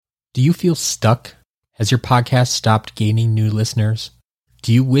Do you feel stuck? Has your podcast stopped gaining new listeners?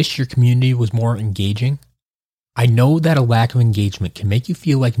 Do you wish your community was more engaging? I know that a lack of engagement can make you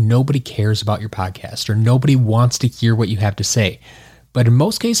feel like nobody cares about your podcast or nobody wants to hear what you have to say, but in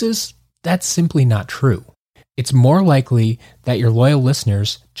most cases, that's simply not true. It's more likely that your loyal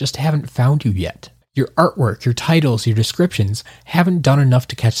listeners just haven't found you yet. Your artwork, your titles, your descriptions haven't done enough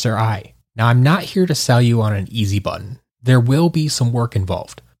to catch their eye. Now, I'm not here to sell you on an easy button. There will be some work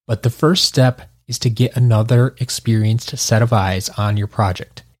involved, but the first step is to get another experienced set of eyes on your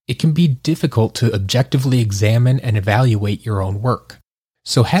project. It can be difficult to objectively examine and evaluate your own work.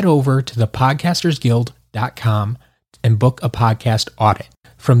 So head over to thepodcastersguild.com and book a podcast audit.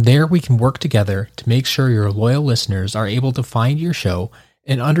 From there, we can work together to make sure your loyal listeners are able to find your show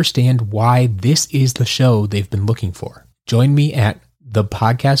and understand why this is the show they've been looking for. Join me at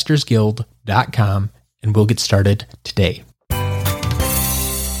thepodcastersguild.com and we'll get started today.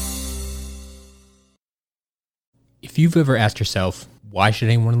 If you've ever asked yourself, why should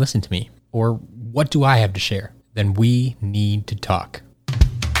anyone listen to me? Or what do I have to share? Then we need to talk.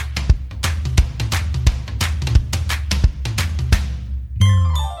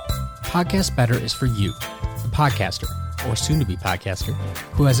 Podcast Better is for you, the podcaster, or soon-to-be podcaster,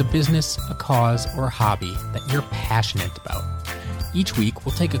 who has a business, a cause, or a hobby that you're passionate about. Each week,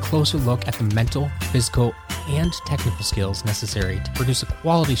 we'll take a closer look at the mental, physical, and technical skills necessary to produce a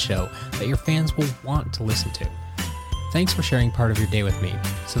quality show that your fans will want to listen to. Thanks for sharing part of your day with me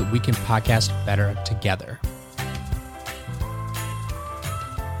so that we can podcast better together.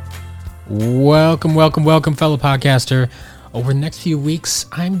 Welcome, fellow podcaster. Over the next few weeks,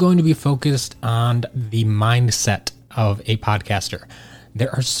 I'm going to be focused on the mindset of a podcaster.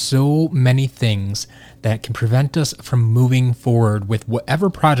 There are so many things that can prevent us from moving forward with whatever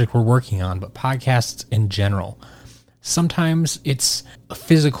project we're working on, but podcasts in general. Sometimes it's a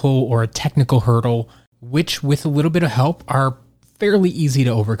physical or a technical hurdle, which with a little bit of help are fairly easy to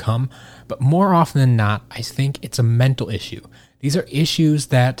overcome, but more often than not, I think it's a mental issue. These are issues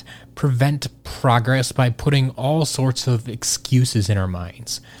that prevent progress by putting all sorts of excuses in our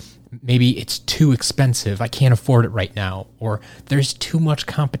minds. Maybe it's too expensive, I can't afford it right now, or there's too much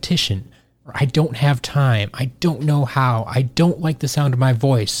competition, or I don't have time, I don't know how, I don't like the sound of my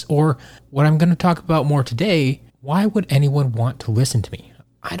voice, or what I'm going to talk about more today, why would anyone want to listen to me?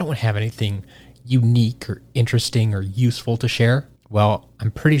 I don't have anything unique or interesting or useful to share. Well,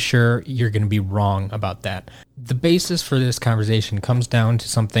 I'm pretty sure you're going to be wrong about that. The basis for this conversation comes down to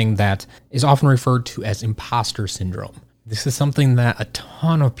something that is often referred to as imposter syndrome. This is something that a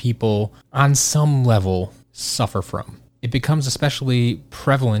ton of people on some level suffer from. It becomes especially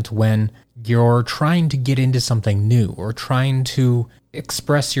prevalent when you're trying to get into something new or trying to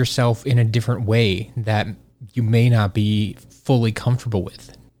express yourself in a different way that you may not be fully comfortable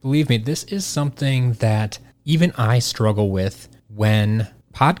with. Believe me, this is something that even I struggle with when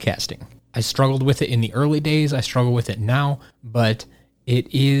podcasting. I struggled with it in the early days, I struggle with it now, but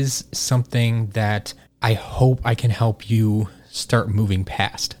it is something that I hope I can help you start moving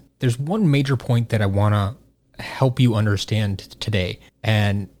past. There's one major point that I want to help you understand today,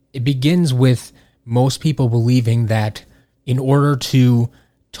 and it begins with most people believing that in order to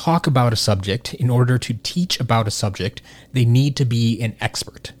talk about a subject, in order to teach about a subject, they need to be an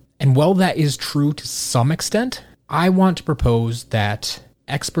expert. And while that is true to some extent, I want to propose that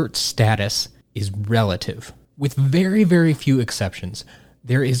expert status is relative. With very, very few exceptions,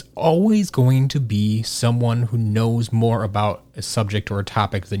 there is always going to be someone who knows more about a subject or a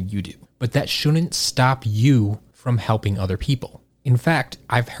topic than you do. But that shouldn't stop you from helping other people. In fact,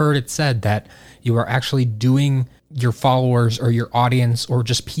 I've heard it said that you are actually doing your followers or your audience or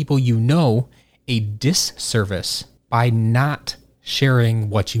just people you know a disservice by not sharing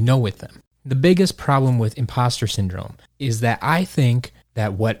what you know with them. The biggest problem with imposter syndrome is that I think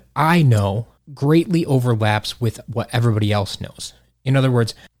that what I know greatly overlaps with what everybody else knows. In other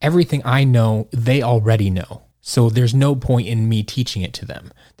words, everything I know, they already know. So there's no point in me teaching it to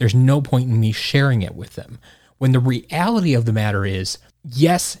them. There's no point in me sharing it with them. When the reality of the matter is,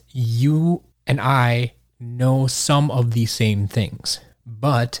 yes, you and I know some of the same things,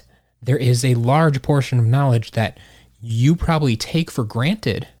 but there is a large portion of knowledge that you probably take for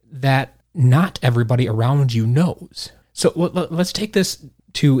granted that not everybody around you knows. So let's take this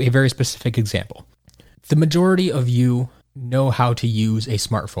to a very specific example. The majority of you know how to use a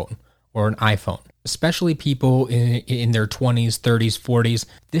smartphone or an iPhone, especially people in their 20s, 30s, 40s.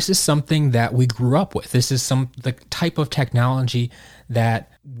 This is something that we grew up with. This is the type of technology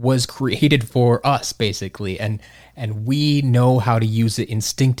that was created for us, basically, and we know how to use it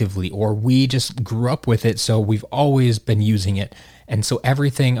instinctively, or we just grew up with it, so we've always been using it. And so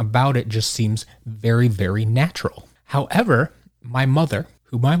everything about it just seems very, very natural. However, my mother,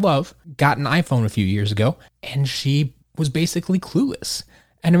 whom I love, got an iPhone a few years ago, and she was basically clueless.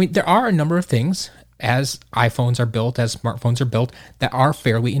 And I mean, there are a number of things, as iPhones are built, as smartphones are built, that are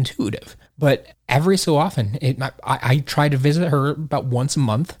fairly intuitive. But every so often, I try to visit her about once a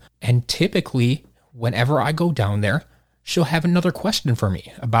month, and typically, whenever I go down there, she'll have another question for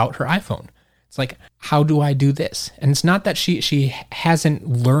me about her iPhone. It's like, how do I do this? And it's not that she hasn't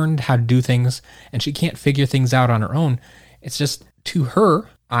learned how to do things and she can't figure things out on her own. It's just, to her,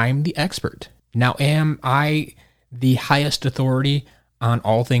 I'm the expert. Now, am I the highest authority on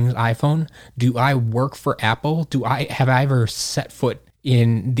all things iPhone? Do I work for Apple? Have I ever set foot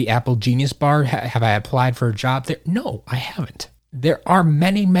in the Apple Genius Bar? Have I applied for a job there? No, I haven't. There are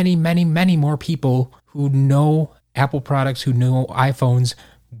many, many, many, many more people who know Apple products, who know iPhones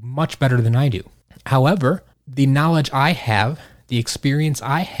much better than I do. However, the knowledge I have, the experience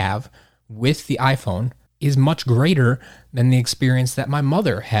I have with the iPhone is much greater than the experience that my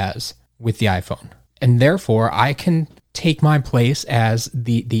mother has with the iPhone. And therefore, I can take my place as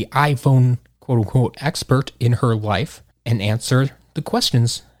the iPhone quote-unquote expert in her life and answer the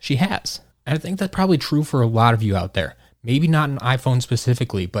questions she has. And I think that's probably true for a lot of you out there. Maybe not an iPhone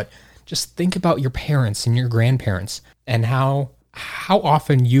specifically, but just think about your parents and your grandparents and how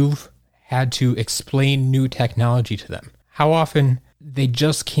often you've had to explain new technology to them. How often they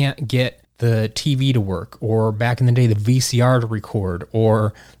just can't get the TV to work, or back in the day, the VCR to record,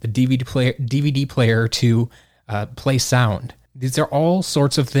 or the DVD player to play sound. These are all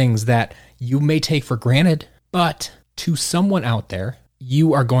sorts of things that you may take for granted, but to someone out there,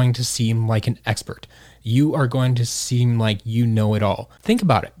 you are going to seem like an expert. You are going to seem like you know it all. Think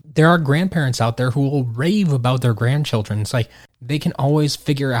about it. There are grandparents out there who will rave about their grandchildren. It's like they can always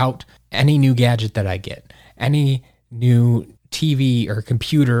figure out any new gadget that I get, any new TV or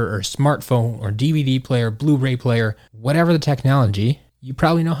computer or smartphone or DVD player, Blu-ray player, whatever the technology, you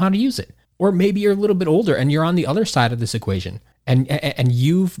probably know how to use it. Or maybe you're a little bit older and you're on the other side of this equation and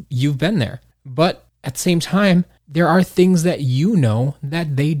you've been there. But at the same time, there are things that you know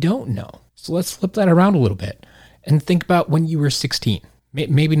that they don't know. So let's flip that around a little bit and think about when you were 16.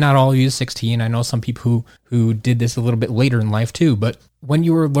 Maybe not all of you 16. I know some people who did this a little bit later in life too, but when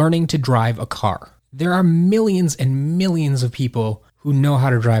you were learning to drive a car, there are millions and millions of people who know how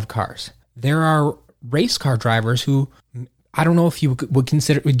to drive cars. There are race car drivers who, I don't know if you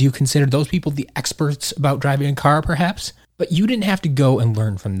do you consider those people the experts about driving a car perhaps? But you didn't have to go and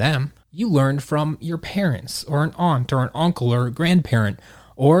learn from them. You learned from your parents or an aunt or an uncle or a grandparent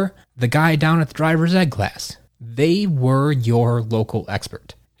or the guy down at the driver's ed class. They were your local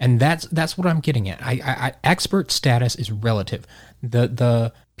expert. And that's what I'm getting at. I expert status is relative.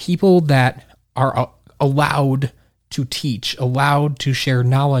 The people that are allowed to teach, allowed to share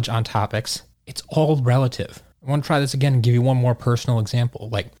knowledge on topics, it's all relative. I want to try this again and give you one more personal example.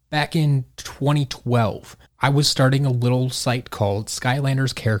 Like back in 2012, I was starting a little site called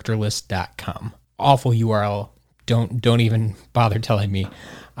SkylandersCharacterList.com. Awful URL. Don't even bother telling me.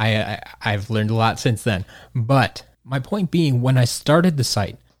 I've learned a lot since then. But my point being, when I started the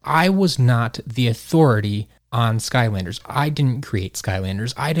site, I was not the authority on Skylanders. I didn't create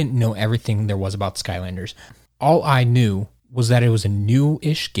Skylanders. I didn't know everything there was about Skylanders. All I knew was that it was a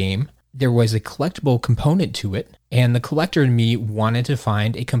new-ish game. There was a collectible component to it, and the collector in me wanted to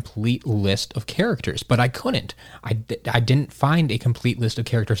find a complete list of characters, but I couldn't. I didn't find a complete list of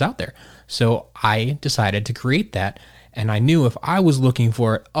characters out there. So I decided to create that, and I knew if I was looking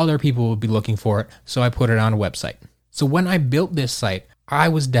for it, other people would be looking for it, so I put it on a website. So when I built this site, I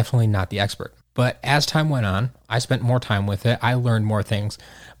was definitely not the expert. But as time went on, I spent more time with it. I learned more things.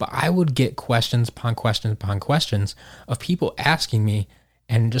 But I would get questions upon questions upon questions of people asking me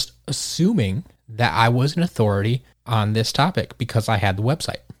and just assuming that I was an authority on this topic because I had the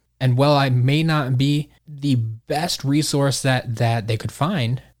website. And while I may not be the best resource that they could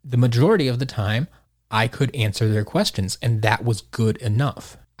find, the majority of the time, I could answer their questions, and that was good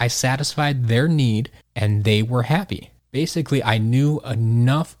enough. I satisfied their need, and they were happy. Basically, I knew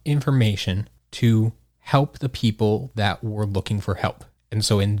enough information to help the people that were looking for help. And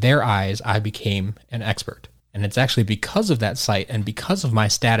so in their eyes, I became an expert. And it's actually because of that site and because of my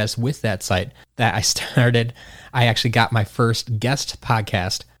status with that site that I actually got my first guest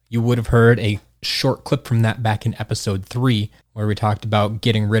podcast. You would have heard a short clip from that back in episode 3, where we talked about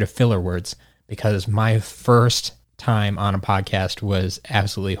getting rid of filler words, because my first time on a podcast was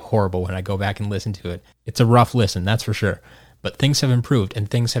absolutely horrible when I go back and listen to it. It's a rough listen, that's for sure. But things have improved and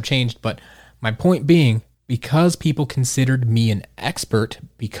things have changed. But my point being, because people considered me an expert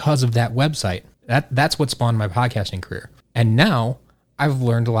because of that website, that's what spawned my podcasting career. And now I've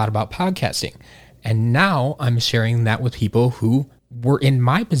learned a lot about podcasting. And now I'm sharing that with people who were in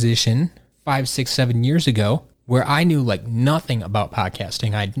my position 5, 6, 7 years ago, where I knew like nothing about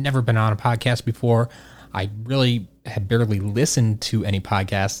podcasting. I'd never been on a podcast before. I really had barely listened to any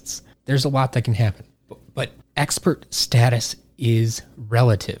podcasts. There's a lot that can happen. But expert status is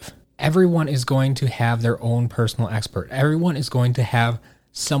relative. Everyone is going to have their own personal expert. Everyone is going to have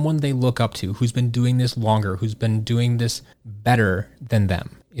someone they look up to who's been doing this longer, who's been doing this better than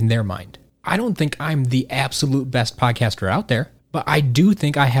them in their mind. I don't think I'm the absolute best podcaster out there, but I do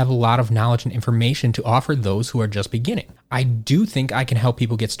think I have a lot of knowledge and information to offer those who are just beginning. I do think I can help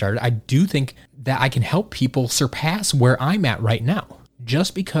people get started. I do think that I can help people surpass where I'm at right now.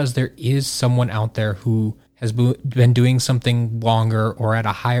 Just because there is someone out there who has been doing something longer or at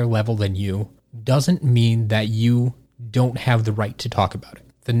a higher level than you doesn't mean that you don't have the right to talk about it.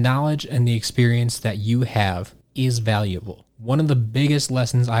 The knowledge and the experience that you have is valuable. One of the biggest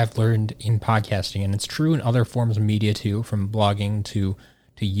lessons I've learned in podcasting, and it's true in other forms of media too, from blogging to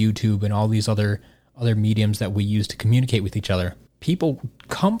YouTube and all these other mediums that we use to communicate with each other, people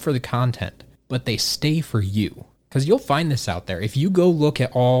come for the content, but they stay for you. Because you'll find this out there. If you go look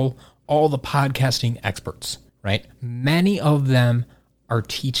at all the podcasting experts, right? Many of them are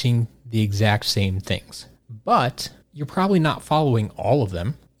teaching the exact same things. But you're probably not following all of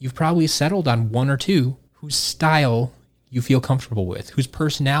them. You've probably settled on one or two whose style you feel comfortable with, whose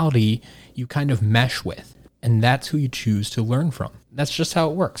personality you kind of mesh with. And that's who you choose to learn from. That's just how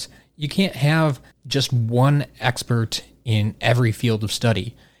it works. You can't have just one expert in every field of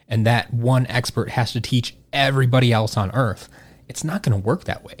study, and that one expert has to teach everybody else on earth. It's not going to work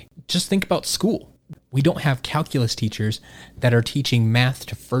that way. Just think about school. We don't have calculus teachers that are teaching math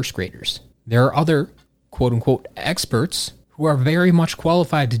to first graders. There are other quote unquote experts who are very much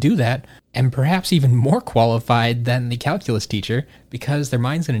qualified to do that, and perhaps even more qualified than the calculus teacher because their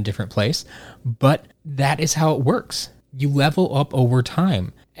mind's in a different place. But that is how it works. You level up over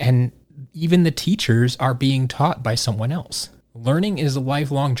time, and even the teachers are being taught by someone else. Learning is a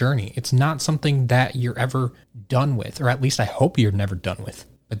lifelong journey. It's not something that you're ever done with, or at least I hope you're never done with.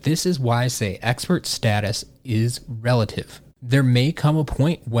 But this is why I say expert status is relative. There may come a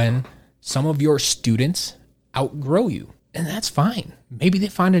point when some of your students outgrow you, and that's fine. Maybe they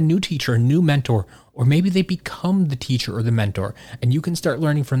find a new teacher, a new mentor, or maybe they become the teacher or the mentor, and you can start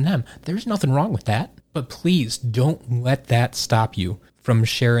learning from them. There's nothing wrong with that. But please don't let that stop you from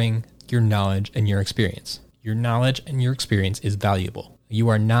sharing your knowledge and your experience. Your knowledge and your experience is valuable. You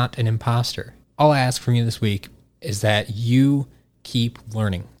are not an imposter. All I ask from you this week is that you keep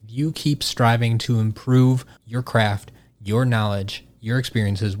learning. You keep striving to improve your craft, your knowledge, your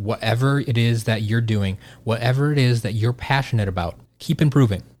experiences, whatever it is that you're doing, whatever it is that you're passionate about. Keep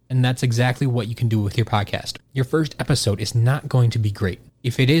improving. And that's exactly what you can do with your podcast. Your first episode is not going to be great.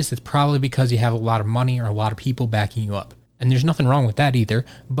 If it is, it's probably because you have a lot of money or a lot of people backing you up. And there's nothing wrong with that either,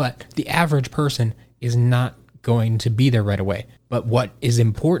 but the average person is not going to be there right away. But what is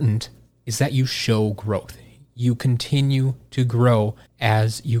important is that you show growth. You continue to grow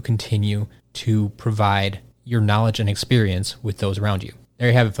as you continue to provide your knowledge and experience with those around you. There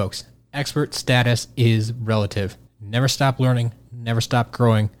you have it, folks. Expert status is relative. Never stop learning, never stop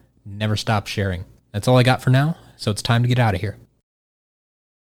growing, never stop sharing. That's all I got for now, so it's time to get out of here.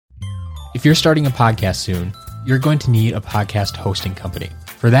 If you're starting a podcast soon, you're going to need a podcast hosting company.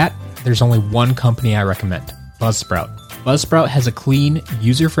 For that, there's only one company I recommend, Buzzsprout. Buzzsprout has a clean,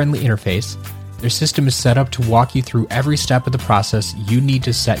 user-friendly interface. Their system is set up to walk you through every step of the process you need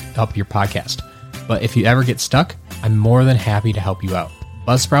to set up your podcast. But if you ever get stuck, I'm more than happy to help you out.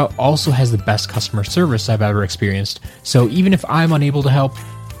 Buzzsprout also has the best customer service I've ever experienced, so even if I'm unable to help,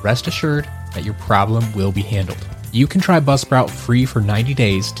 rest assured that your problem will be handled. You can try Buzzsprout free for 90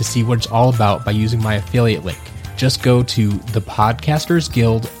 days to see what it's all about by using my affiliate link. Just go to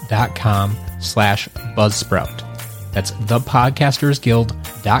thepodcastersguild.com/Buzzsprout. That's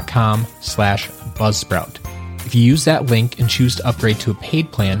thepodcastersguild.com/Buzzsprout. If you use that link and choose to upgrade to a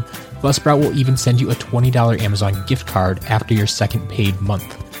paid plan, Buzzsprout will even send you a $20 Amazon gift card after your second paid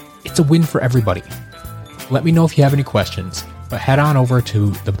month. It's a win for everybody. Let me know if you have any questions, but head on over to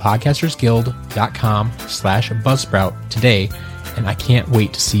thepodcastersguild.com/Buzzsprout today, and I can't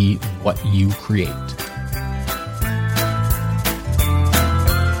wait to see what you create.